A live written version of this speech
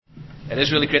It is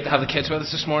really great to have the kids with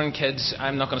us this morning. Kids,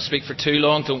 I'm not going to speak for too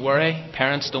long. Don't worry.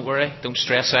 Parents, don't worry. Don't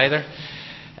stress either.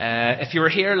 If you were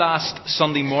here last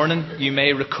Sunday morning, you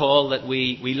may recall that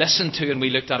we listened to and we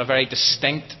looked at a very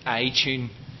distinct iTune.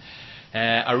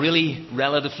 A really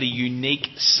relatively unique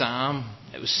psalm.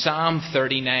 It was Psalm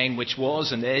 39, which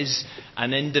was and is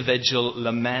an individual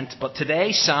lament. But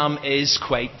today's psalm is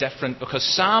quite different because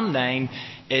Psalm 9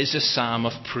 is a psalm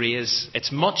of praise.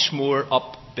 It's much more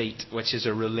upbeat, which is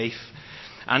a relief.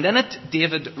 And in it,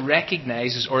 David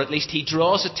recognises, or at least he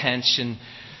draws attention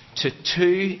to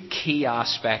two key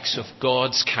aspects of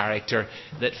God's character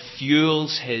that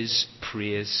fuels his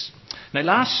praise. Now,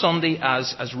 last Sunday,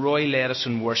 as Roy led us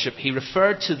in worship, he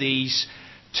referred to these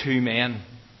two men.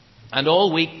 And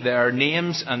all week, their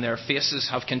names and their faces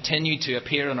have continued to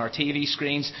appear on our TV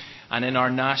screens and in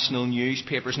our national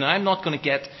newspapers. Now, I'm not going to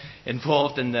get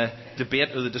involved in the debate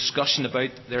or the discussion about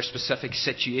their specific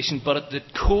situation, but at the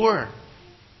core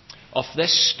of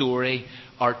this story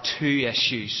are two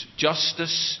issues: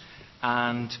 justice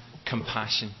and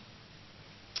compassion.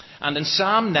 And in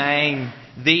Psalm 9,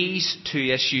 these two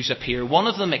issues appear. One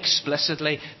of them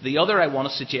explicitly, the other I want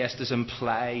to suggest is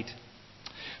implied.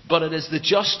 But it is the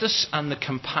justice and the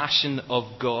compassion of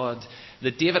God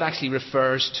that David actually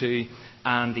refers to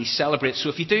and he celebrates. So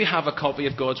if you do have a copy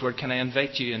of God's Word, can I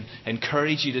invite you and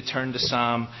encourage you to turn to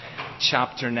Psalm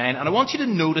chapter 9. And I want you to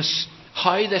notice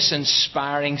how this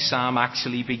inspiring psalm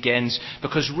actually begins.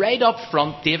 Because right up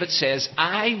front, David says,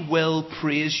 I will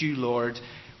praise you, Lord,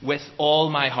 with all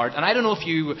my heart. And I don't know if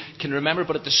you can remember,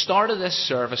 but at the start of this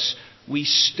service, we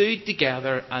stood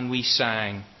together and we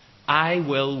sang, I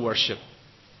will worship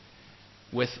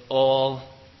with all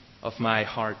of my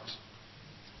heart.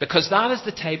 Because that is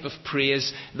the type of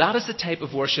praise, that is the type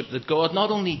of worship that God not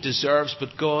only deserves,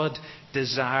 but God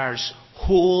desires.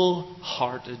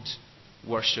 Wholehearted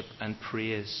worship and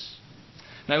praise.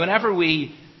 Now, whenever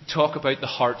we talk about the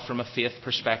heart from a faith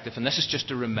perspective, and this is just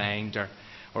a reminder,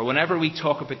 or whenever we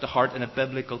talk about the heart in a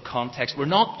biblical context, we're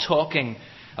not talking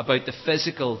about the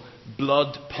physical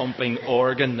blood-pumping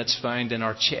organ that's found in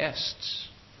our chests.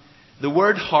 The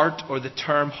word heart, or the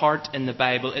term heart in the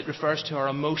Bible, it refers to our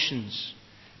emotions,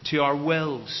 to our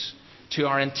wills, to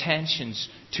our intentions,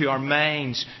 to our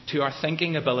minds, to our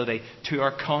thinking ability, to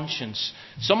our conscience.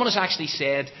 Someone has actually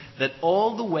said that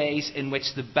all the ways in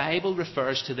which the Bible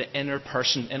refers to the inner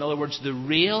person, in other words, the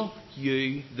real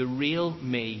you, the real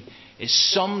me, is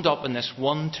summed up in this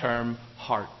one term,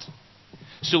 heart.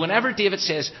 So whenever David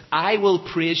says, I will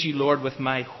praise you, Lord, with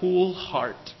my whole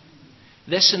heart,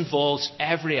 this involves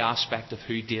every aspect of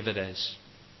who David is.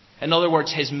 In other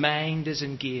words, his mind is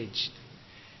engaged.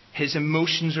 His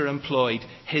emotions are employed.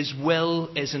 His will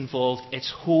is involved.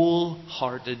 It's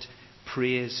wholehearted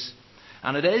praise.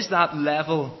 And it is that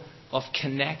level of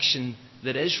connection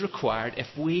that is required if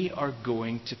we are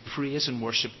going to praise and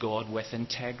worship God with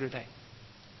integrity.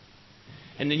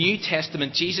 In the New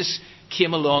Testament, Jesus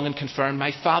came along and confirmed,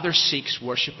 my Father seeks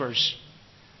worshippers.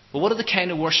 Well, what are the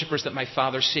kind of worshippers that my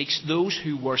Father seeks? Those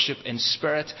who worship in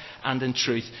spirit and in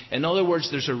truth. In other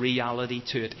words, there's a reality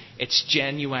to it. It's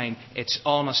genuine, it's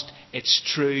honest, it's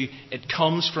true, it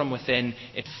comes from within,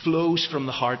 it flows from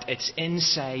the heart, it's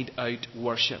inside out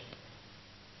worship.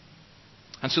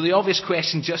 And so the obvious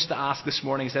question just to ask this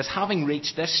morning is this: having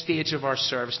reached this stage of our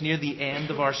service, near the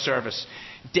end of our service,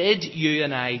 did you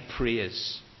and I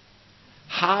praise?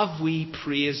 Have we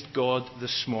praised God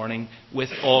this morning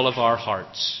with all of our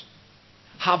hearts?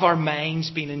 Have our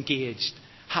minds been engaged?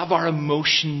 Have our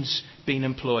emotions been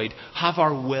employed? Have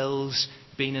our wills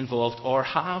been involved? Or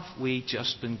have we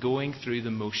just been going through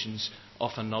the motions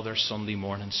of another Sunday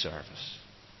morning service?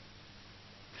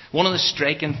 One of the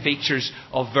striking features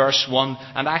of verse 1,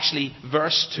 and actually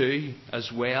verse 2 as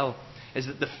well, is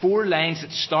that the 4 lines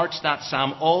that starts that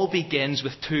psalm all begins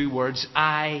with 2 words,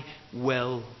 I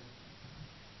will.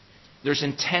 There's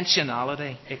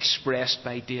intentionality expressed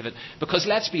by David. Because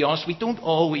let's be honest, we don't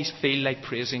always feel like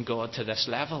praising God to this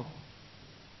level.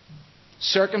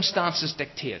 Circumstances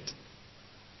dictate.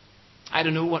 I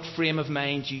don't know what frame of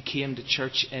mind you came to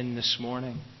church in this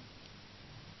morning.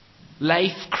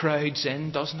 Life crowds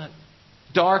in, doesn't it?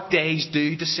 Dark days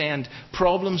do descend,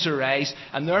 problems arise,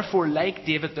 and therefore, like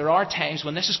David, there are times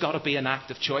when this has got to be an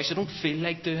act of choice. I don't feel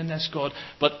like doing this, God,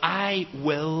 but I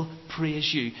will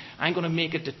praise you. I'm going to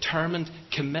make a determined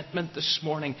commitment this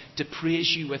morning to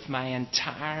praise you with my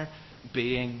entire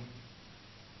being.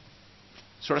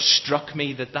 Sort of struck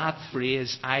me that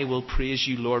phrase, I will praise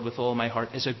you, Lord, with all my heart,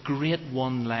 is a great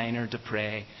one-liner to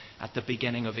pray at the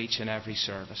beginning of each and every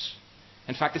service.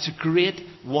 In fact, it's a great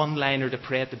one-liner to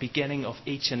pray at the beginning of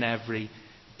each and every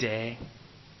day.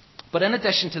 But in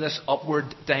addition to this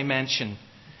upward dimension,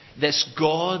 this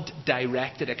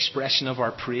God-directed expression of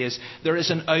our praise, there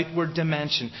is an outward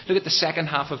dimension. Look at the second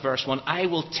half of verse 1. I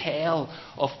will tell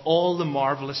of all the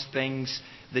marvellous things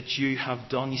that you have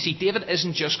done. You see, David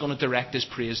isn't just going to direct his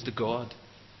praise to God.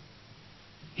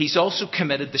 He's also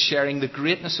committed to sharing the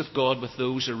greatness of God with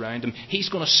those around him. He's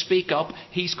going to speak up.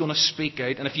 He's going to speak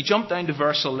out. And if you jump down to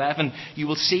verse 11, you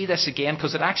will see this again,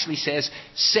 because it actually says,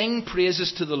 sing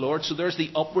praises to the Lord. So there's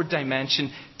the upward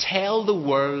dimension. Tell the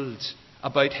world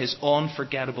about his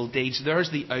unforgettable deeds.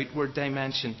 There's the outward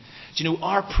dimension. Do you know,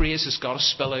 our praise has got to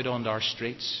spill out onto our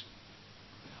streets.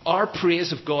 Our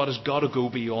praise of God has got to go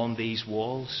beyond these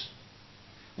walls.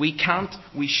 We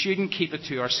shouldn't keep it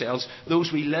to ourselves.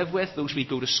 Those we live with, those we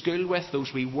go to school with,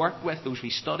 those we work with, those we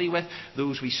study with,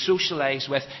 those we socialise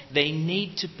with, they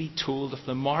need to be told of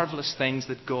the marvellous things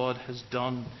that God has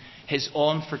done, his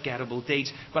unforgettable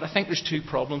deeds. But I think there's two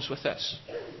problems with this.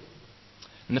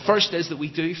 And the first is that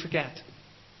we do forget.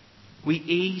 We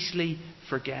easily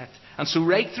forget. And so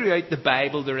right throughout the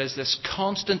Bible there is this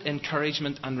constant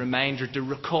encouragement and reminder to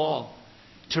recall,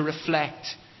 to reflect,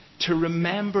 to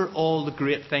remember all the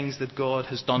great things that God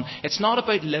has done. It's not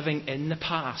about living in the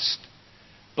past,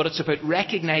 but it's about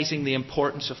recognising the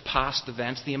importance of past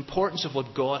events, the importance of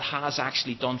what God has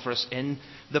actually done for us in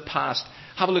the past.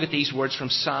 Have a look at these words from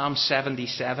Psalm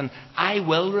 77. I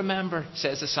will remember,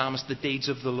 says the psalmist, the deeds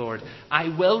of the Lord. I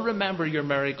will remember your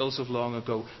miracles of long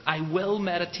ago. I will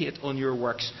meditate on your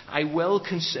works. I will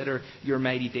consider your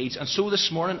mighty deeds. And so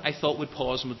this morning I thought we'd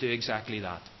pause and we'd do exactly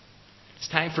that. It's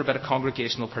time for a bit of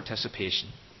congregational participation.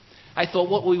 I thought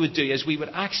what we would do is we would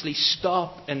actually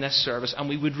stop in this service and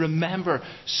we would remember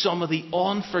some of the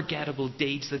unforgettable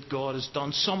deeds that God has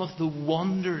done, some of the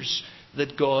wonders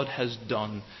that God has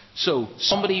done. So,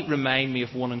 somebody remind me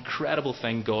of one incredible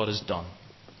thing God has done.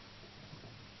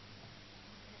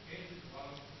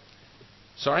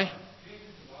 Sorry?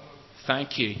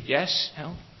 Thank you. Yes?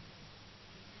 Helen?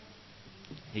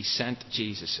 He sent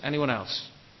Jesus. Anyone else?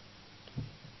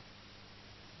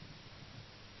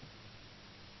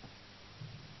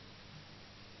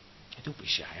 Don't be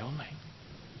shy on me.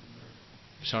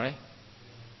 Sorry?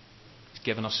 He's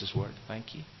given us his word.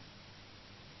 Thank you.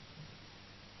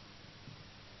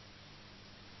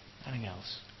 Anything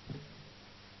else?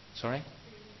 Sorry?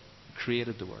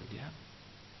 Created the word, yeah.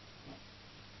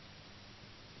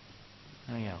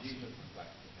 Anything else?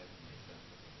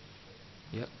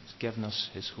 Yep, he's given us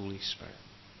his Holy Spirit.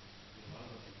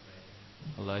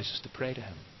 Allows us to pray to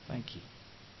him. Thank you.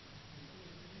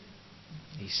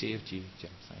 He saved you, Jim.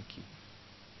 Thank you.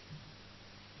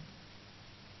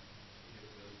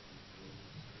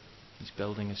 He's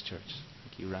building his church.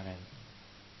 Thank you, Ryan.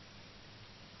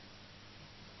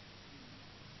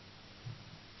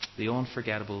 The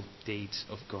unforgettable deeds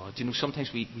of God. You know,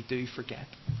 sometimes we do forget,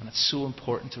 and it's so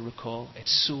important to recall.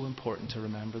 It's so important to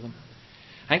remember them.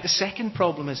 I think the second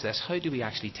problem is this. How do we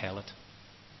actually tell it?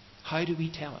 How do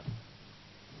we tell it?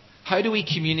 How do we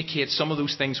communicate some of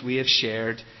those things we have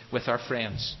shared with our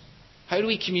friends? How do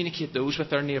we communicate those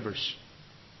with our neighbours?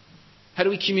 How do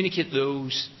we communicate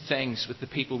those things with the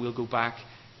people we'll go back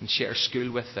and share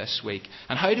school with this week?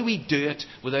 And how do we do it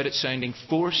without it sounding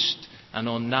forced and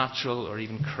unnatural or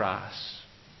even crass?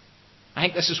 I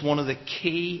think this is one of the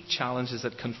key challenges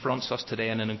that confronts us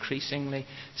today in an increasingly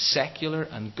secular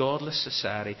and godless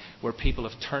society where people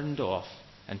have turned off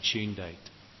and tuned out.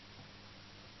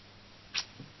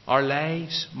 Our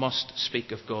lives must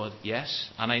speak of God, yes.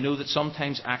 And I know that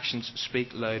sometimes actions speak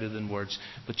louder than words.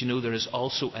 But you know, there is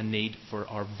also a need for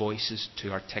our voices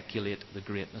to articulate the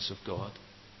greatness of God.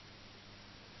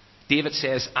 David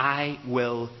says, I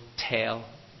will tell.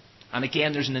 And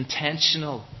again, there's an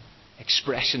intentional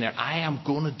expression there. I am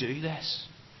going to do this.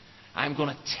 I'm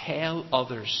going to tell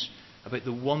others about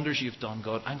the wonders you've done,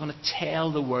 God. I'm going to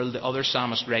tell the world, the other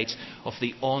psalmist writes, of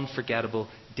the unforgettable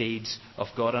deeds of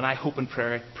God. And I hope and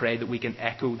pray that we can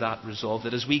echo that resolve.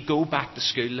 That as we go back to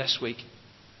school this week,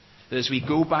 that as we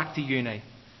go back to uni,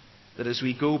 that as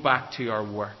we go back to our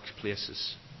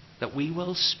workplaces, that we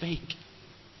will speak.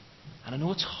 And I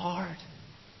know it's hard,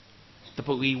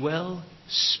 but we will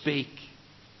speak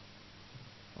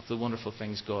of the wonderful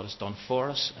things God has done for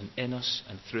us and in us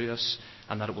and through us,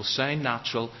 and that it will sound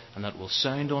natural and that it will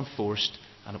sound unforced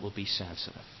and it will be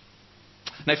sensitive.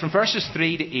 Now from verses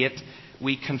 3 to 8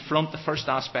 we confront the first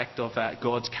aspect of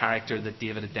God's character that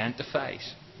David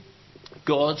identifies.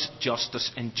 God's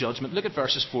justice and judgment. Look at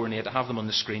verses 4 and 8. I have them on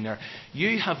the screen there.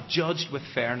 You have judged with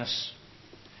fairness,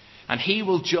 and he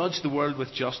will judge the world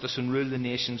with justice and rule the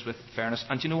nations with fairness.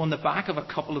 And you know, on the back of a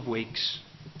couple of weeks,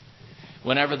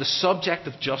 whenever the subject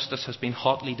of justice has been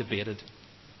hotly debated,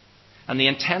 And the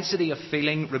intensity of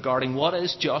feeling regarding what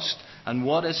is just and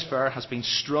what is fair has been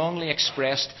strongly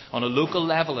expressed on a local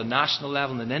level, a national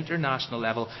level, and an international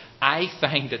level. I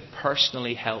find it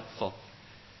personally helpful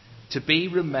to be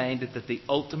reminded that the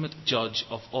ultimate judge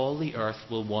of all the earth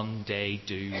will one day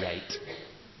do right.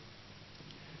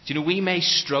 Do you know, we may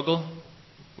struggle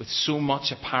with so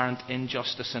much apparent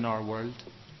injustice in our world.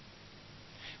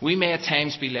 We may at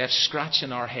times be left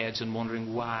scratching our heads and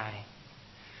wondering why.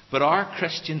 But our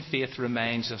Christian faith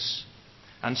reminds us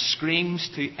and screams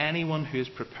to anyone who is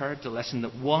prepared to listen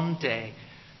that one day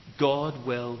God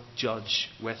will judge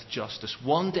with justice.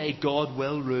 One day God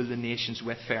will rule the nations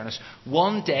with fairness.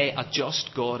 One day a just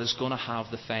God is going to have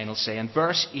the final say. In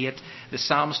verse 8, the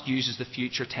psalmist uses the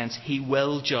future tense. He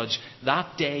will judge.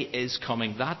 That day is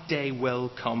coming. That day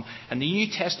will come. And the New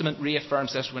Testament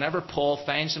reaffirms this whenever Paul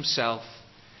finds himself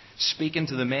speaking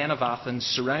to the men of Athens,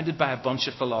 surrounded by a bunch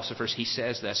of philosophers. He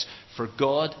says this: "For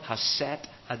God has set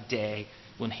a day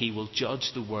when he will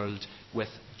judge the world with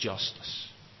justice."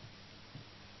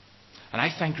 And I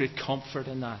find great comfort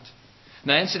in that.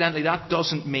 Now, incidentally, that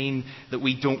doesn't mean that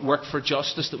we don't work for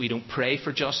justice, that we don't pray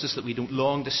for justice, that we don't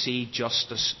long to see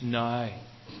justice now.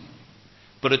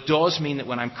 But it does mean that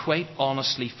when I'm quite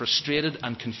honestly frustrated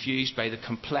and confused by the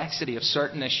complexity of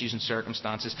certain issues and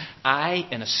circumstances, I,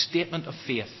 in a statement of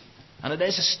faith, and it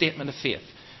is a statement of faith,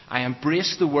 I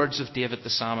embrace the words of David the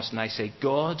psalmist and I say,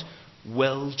 God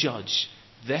will judge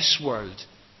this world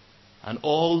and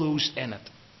all those in it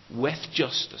with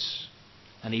justice.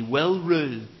 And he will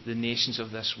rule the nations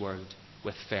of this world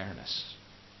with fairness.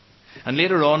 And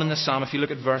later on in the psalm, if you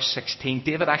look at verse 16,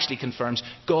 David actually confirms,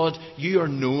 God, you are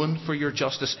known for your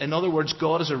justice. In other words,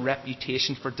 God has a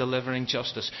reputation for delivering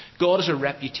justice. God has a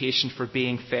reputation for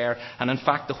being fair. And in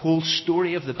fact, the whole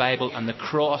story of the Bible and the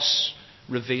cross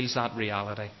reveals that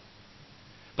reality.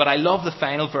 But I love the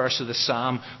final verse of the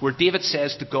psalm where David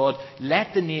says to God,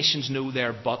 let the nations know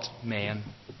they're but men.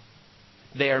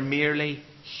 They are merely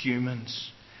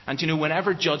humans. And you know,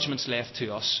 whenever judgment's left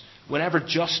to us, whenever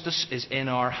justice is in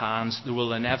our hands, there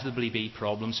will inevitably be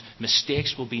problems.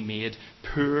 Mistakes will be made.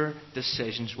 Poor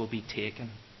decisions will be taken.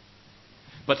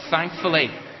 But thankfully,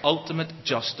 ultimate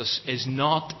justice is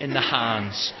not in the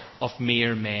hands of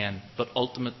mere men, but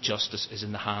ultimate justice is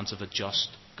in the hands of a just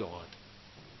God.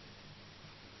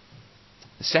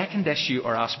 The second issue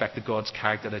or aspect of God's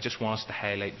character that I just want us to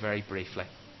highlight very briefly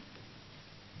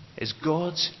is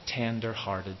God's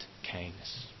tender-hearted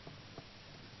kindness.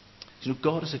 You know,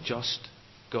 God is a just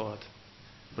God,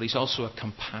 but he's also a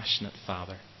compassionate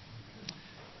Father.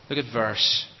 Look at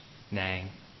verse 9.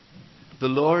 The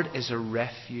Lord is a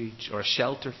refuge or a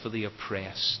shelter for the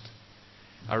oppressed,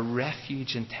 a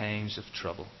refuge in times of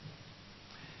trouble.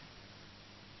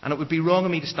 And it would be wrong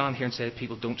of me to stand here and say that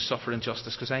people don't suffer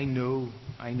injustice, because I know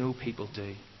people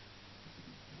do.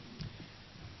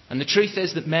 And the truth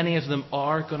is that many of them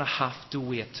are going to have to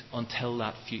wait until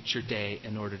that future day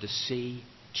in order to see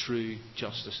true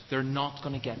justice. They're not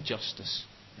going to get justice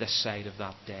this side of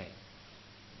that day.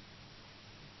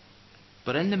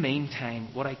 But in the meantime,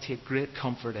 what I take great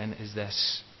comfort in is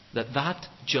this: that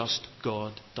just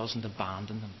God doesn't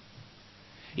abandon them.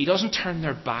 He doesn't turn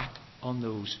their back on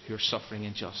those who are suffering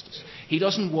injustice. He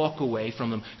doesn't walk away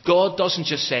from them. God doesn't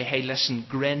just say, hey, listen,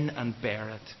 grin and bear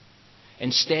it.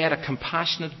 Instead, a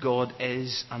compassionate God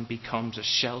is and becomes a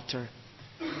shelter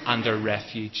and a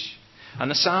refuge. And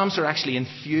the Psalms are actually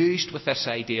infused with this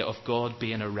idea of God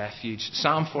being a refuge.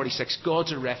 Psalm 46,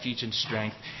 God's a refuge and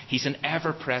strength. He's an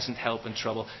ever-present help in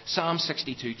trouble. Psalm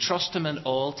 62, trust him in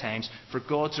all times, for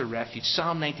God's a refuge.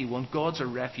 Psalm 91, God's a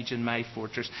refuge in my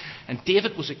fortress. And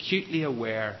David was acutely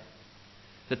aware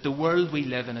that the world we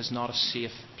live in is not a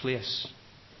safe place.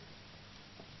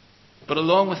 But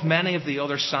along with many of the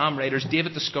other psalm writers,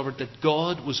 David discovered that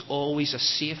God was always a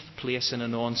safe place in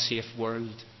an unsafe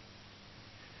world.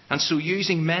 And so,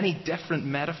 using many different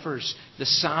metaphors, the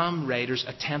psalm writers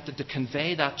attempted to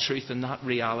convey that truth and that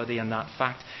reality and that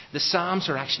fact. The psalms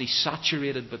are actually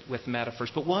saturated with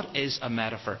metaphors. But what is a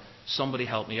metaphor? Somebody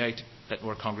help me out. A bit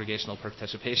more congregational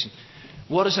participation.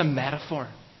 What is a metaphor?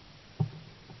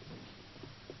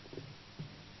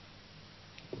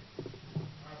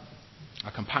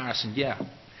 A comparison, yeah.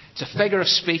 It's a figure of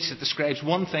speech that describes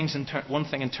one thing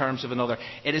in terms of another.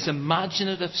 It is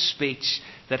imaginative speech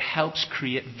that helps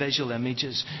create visual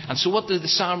images. And so what do the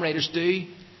psalm writers do?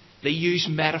 They use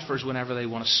metaphors whenever they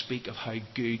want to speak of how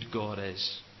good God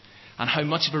is and how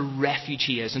much of a refuge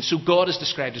he is. And so God is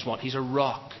described as what? He's a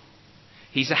rock.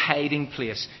 He's a hiding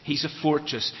place. He's a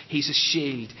fortress. He's a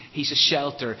shield. He's a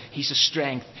shelter. He's a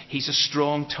strength. He's a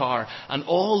strong tower. And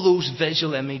all those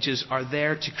visual images are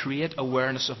there to create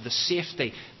awareness of the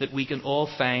safety that we can all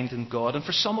find in God. And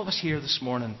for some of us here this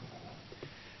morning,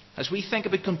 as we think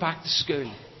about going back to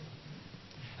school,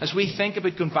 as we think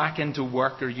about going back into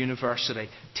work or university,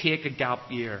 take a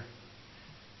gap year,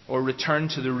 or return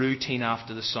to the routine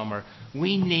after the summer,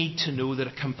 we need to know that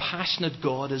a compassionate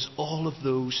God is all of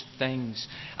those things.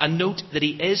 And note that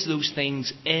He is those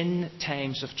things in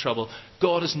times of trouble.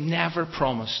 God has never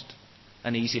promised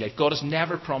an easy life. God has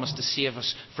never promised to save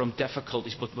us from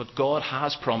difficulties. But what God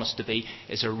has promised to be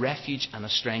is a refuge and a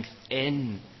strength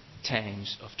in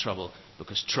times of trouble,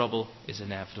 because trouble is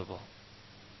inevitable.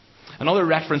 Another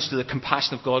reference to the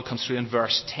compassion of God comes through in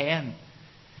verse 10.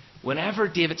 Whenever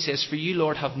David says, "For you,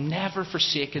 Lord, have never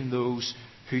forsaken those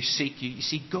who seek you." You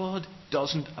see, God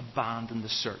doesn't abandon the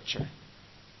searcher.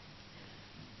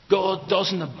 God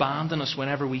doesn't abandon us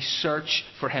whenever we search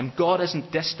for Him. God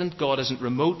isn't distant. God isn't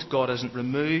remote. God isn't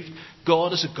removed.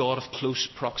 God is a God of close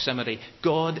proximity.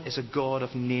 God is a God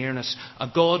of nearness. A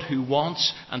God who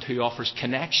wants and who offers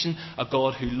connection. A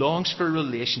God who longs for a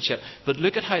relationship. But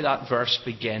look at how that verse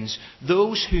begins.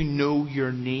 Those who know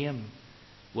your name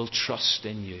will trust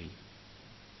in you.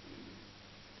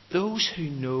 Those who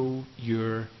know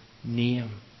your name.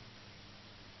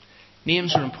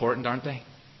 Names are important, aren't they?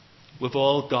 We've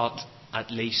all got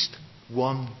at least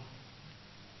one.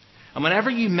 And whenever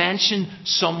you mention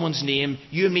someone's name,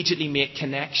 you immediately make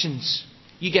connections.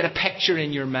 You get a picture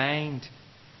in your mind.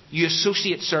 You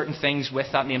associate certain things with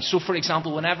that name. So, for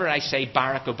example, whenever I say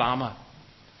Barack Obama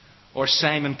or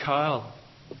Simon Cowell,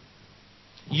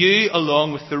 you,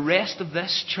 along with the rest of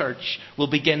this church, will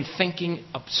begin thinking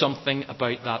of something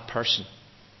about that person.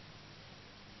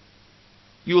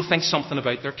 You will think something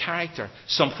about their character,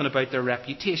 something about their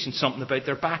reputation, something about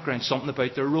their background, something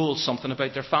about their role, something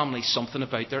about their family, something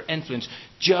about their influence,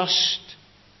 just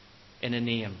in a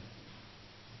name.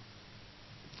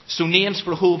 So names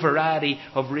for a whole variety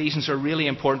of reasons are really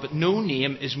important, but no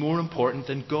name is more important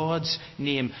than God's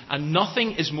name. And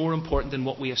nothing is more important than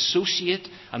what we associate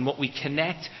and what we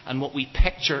connect and what we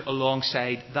picture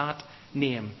alongside that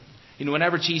name. You know,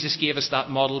 whenever Jesus gave us that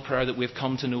model prayer that we've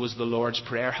come to know as the Lord's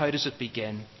Prayer, how does it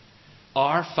begin?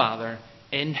 Our Father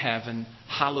in heaven,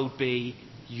 hallowed be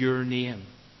your name.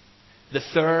 The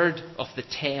third of the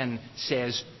 10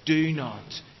 says, do not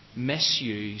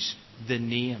misuse the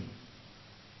name.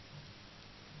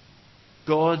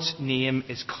 God's name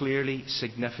is clearly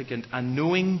significant, and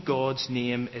knowing God's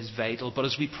name is vital. But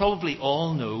as we probably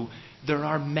all know, there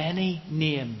are many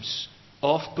names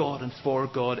of God and for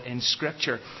God in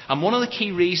Scripture. And one of the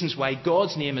key reasons why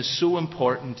God's name is so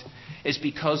important is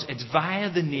because it's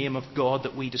via the name of God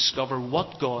that we discover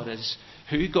what God is,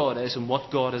 who God is, and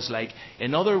what God is like.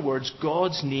 In other words,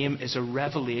 God's name is a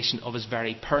revelation of His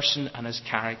very person and His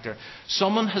character.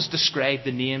 Someone has described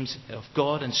the names of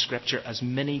God in Scripture as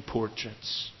mini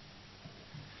portraits.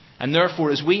 And therefore,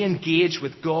 as we engage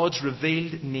with God's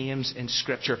revealed names in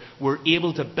Scripture, we're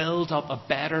able to build up a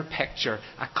better picture,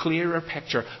 a clearer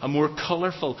picture, a more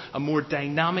colourful, a more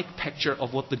dynamic picture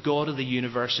of what the God of the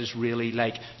universe is really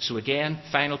like. So again,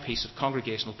 final piece of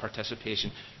congregational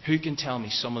participation. Who can tell me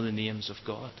some of the names of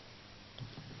God?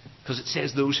 Because it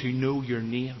says those who know your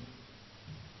name.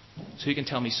 So who can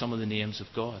tell me some of the names of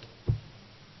God?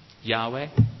 Yahweh,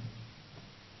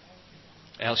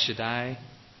 El Shaddai,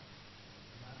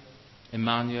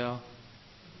 Emmanuel,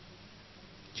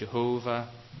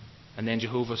 Jehovah, and then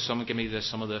Jehovah, someone give me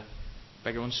some of the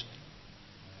bigger ones.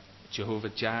 Jehovah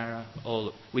Jireh,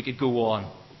 all. We could go on.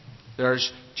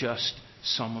 There's just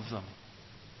some of them.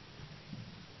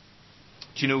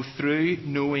 Do you know, through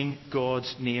knowing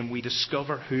God's name, we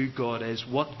discover who God is,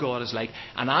 what God is like.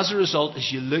 And as a result,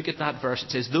 as you look at that verse,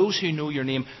 it says, those who know your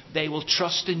name, they will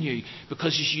trust in you.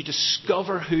 Because as you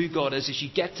discover who God is, as you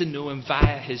get to know Him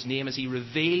via His name, as He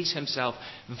reveals Himself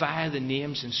via the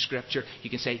names in Scripture, you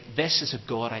can say, this is a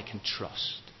God I can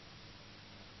trust.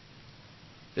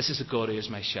 This is a God who is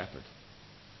my shepherd.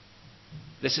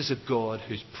 This is a God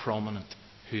who's prominent,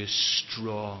 who is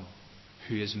strong,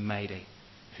 who is mighty,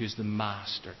 who is the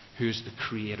master, who is the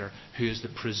creator, who is the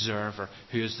preserver,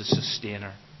 who is the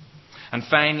sustainer. And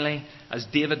finally, as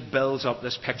David builds up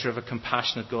this picture of a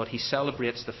compassionate God, he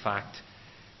celebrates the fact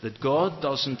that God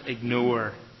doesn't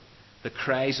ignore the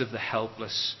cries of the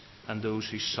helpless and those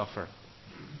who suffer.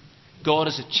 God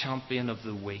is a champion of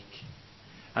the weak.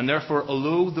 And therefore,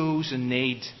 although those in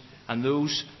need and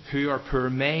those who are poor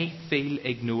may feel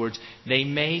ignored, they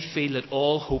may feel that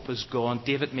all hope is gone,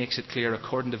 David makes it clear,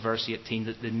 according to verse 18,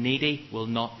 that the needy will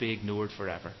not be ignored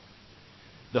forever.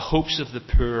 The hopes of the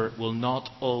poor will not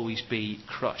always be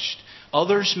crushed.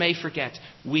 Others may forget.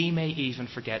 We may even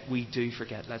forget. We do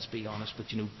forget, let's be honest. But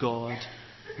God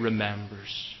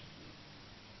remembers.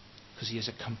 Because He is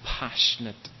a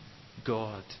compassionate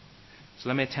God. So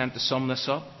let me attempt to sum this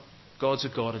up. God's a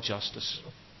God of justice.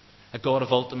 A God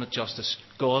of ultimate justice.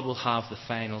 God will have the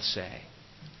final say.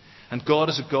 And God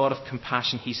is a God of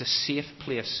compassion. He's a safe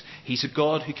place. He's a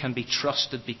God who can be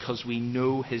trusted because we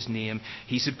know His name.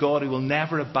 He's a God who will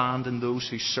never abandon those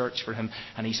who search for Him.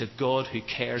 And He's a God who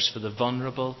cares for the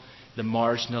vulnerable, the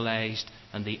marginalised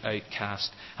and the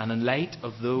outcast. And in light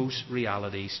of those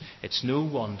realities, it's no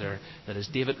wonder that as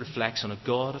David reflects on a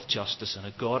God of justice and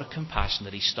a God of compassion,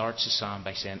 that he starts the psalm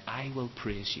by saying, I will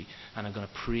praise you, and I'm going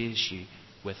to praise you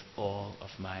with all of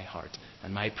my heart.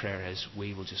 And my prayer is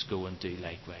we will just go and do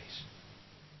likewise.